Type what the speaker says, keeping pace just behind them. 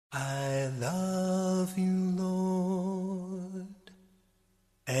I love you, Lord,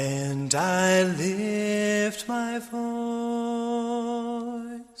 and I lift my voice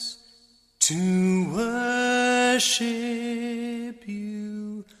to worship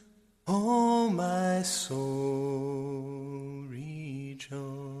you. Oh, my soul, rejoice.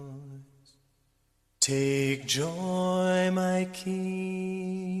 Take joy, my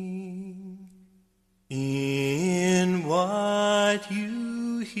King, in what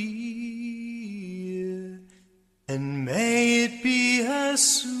you hear, and may it be a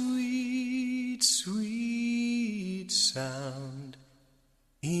sweet, sweet sound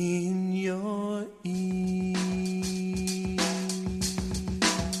in your ear.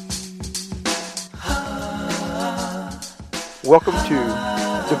 Welcome to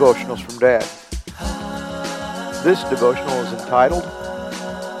Devotionals from Dad. This devotional is entitled,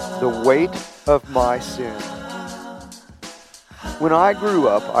 The Weight of My Sin. When I grew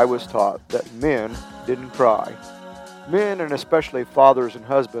up, I was taught that men didn't cry. Men, and especially fathers and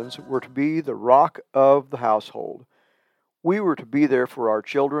husbands, were to be the rock of the household. We were to be there for our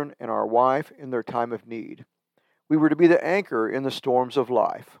children and our wife in their time of need. We were to be the anchor in the storms of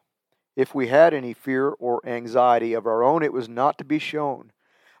life. If we had any fear or anxiety of our own, it was not to be shown.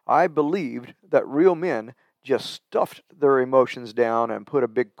 I believed that real men just stuffed their emotions down and put a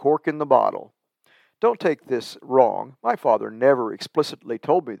big cork in the bottle. Don't take this wrong. My father never explicitly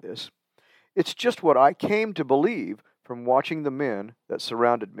told me this. It's just what I came to believe from watching the men that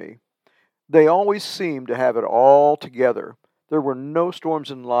surrounded me. They always seemed to have it all together. There were no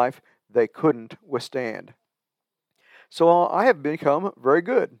storms in life they couldn't withstand. So I have become very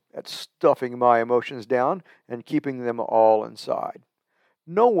good at stuffing my emotions down and keeping them all inside.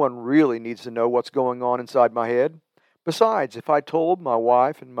 No one really needs to know what's going on inside my head. Besides, if I told my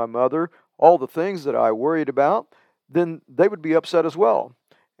wife and my mother all the things that I worried about, then they would be upset as well.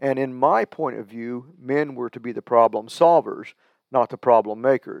 And in my point of view, men were to be the problem solvers, not the problem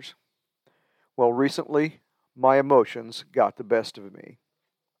makers. Well, recently, my emotions got the best of me.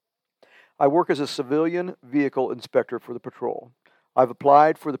 I work as a civilian vehicle inspector for the patrol. I've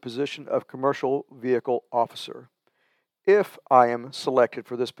applied for the position of commercial vehicle officer. If I am selected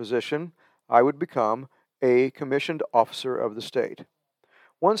for this position, I would become a commissioned officer of the state.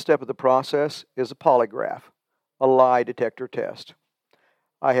 One step of the process is a polygraph, a lie detector test.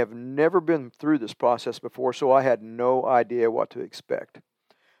 I have never been through this process before, so I had no idea what to expect.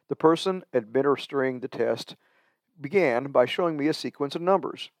 The person administering the test began by showing me a sequence of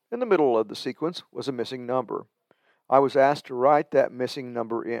numbers. In the middle of the sequence was a missing number. I was asked to write that missing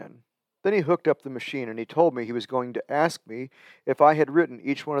number in. Then he hooked up the machine and he told me he was going to ask me if I had written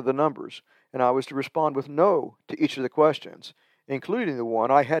each one of the numbers, and I was to respond with no to each of the questions, including the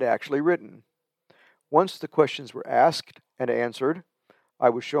one I had actually written. Once the questions were asked and answered, I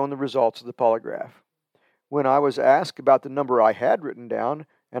was shown the results of the polygraph. When I was asked about the number I had written down,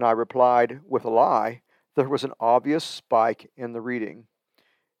 and I replied with a lie, there was an obvious spike in the reading.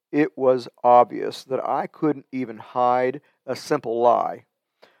 It was obvious that I couldn't even hide a simple lie.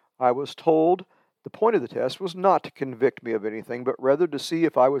 I was told the point of the test was not to convict me of anything, but rather to see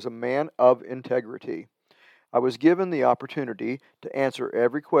if I was a man of integrity. I was given the opportunity to answer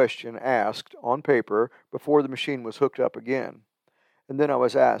every question asked on paper before the machine was hooked up again. And then I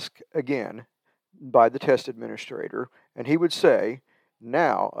was asked again by the test administrator, and he would say,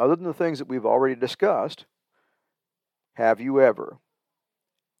 "Now, other than the things that we've already discussed, have you ever?"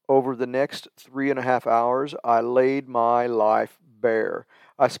 Over the next 3.5 hours, I laid my life bare.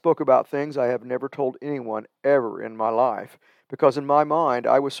 I spoke about things I have never told anyone ever in my life, because in my mind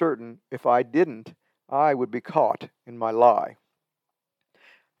I was certain if I didn't, I would be caught in my lie.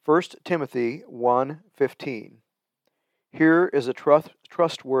 1 Timothy 1:15. Here is a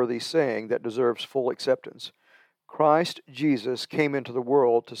trustworthy saying that deserves full acceptance. Christ Jesus came into the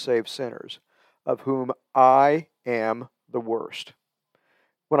world to save sinners, of whom I am the worst.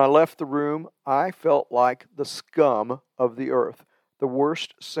 When I left the room, I felt like the scum of the earth, the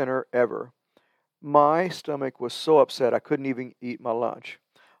worst sinner ever. My stomach was so upset I couldn't even eat my lunch.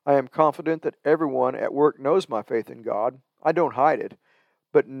 I am confident that everyone at work knows my faith in God. I don't hide it.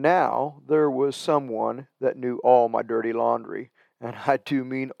 But now there was someone that knew all my dirty laundry, and I do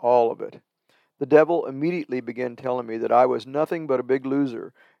mean all of it. The devil immediately began telling me that I was nothing but a big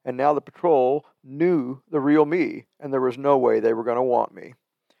loser, and now the patrol knew the real me, and there was no way they were going to want me.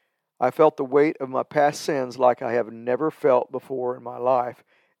 I felt the weight of my past sins like I have never felt before in my life,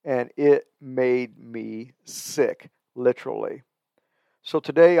 and it made me sick, literally. So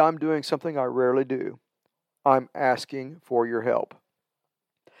today I'm doing something I rarely do. I'm asking for your help.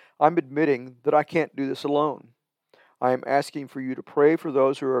 I'm admitting that I can't do this alone. I am asking for you to pray for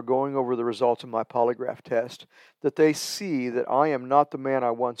those who are going over the results of my polygraph test, that they see that I am not the man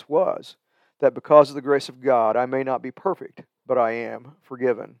I once was, that because of the grace of God I may not be perfect, but I am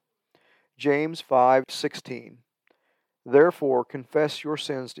forgiven. James 5:16. Therefore confess your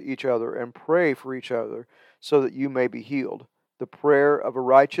sins to each other and pray for each other so that you may be healed. The prayer of a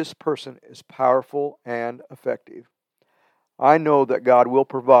righteous person is powerful and effective. I know that God will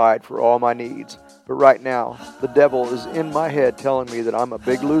provide for all my needs, but right now, the devil is in my head telling me that I'm a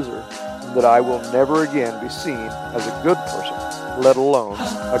big loser and that I will never again be seen as a good person, let alone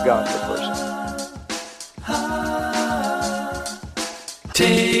a godly person.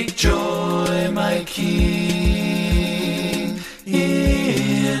 Take joy, my King,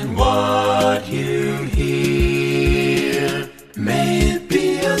 in what you hear. May it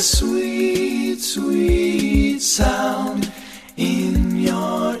be a sweet, sweet sound in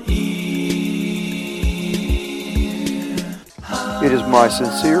your ear. It is my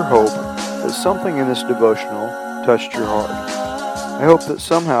sincere hope that something in this devotional touched your heart. I hope that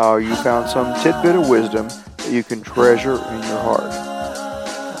somehow you found some tidbit of wisdom that you can treasure in your heart.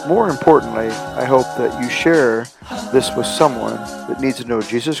 More importantly, I hope that you share this with someone that needs to know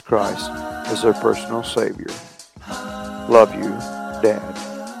Jesus Christ as their personal Savior. Love you, Dad.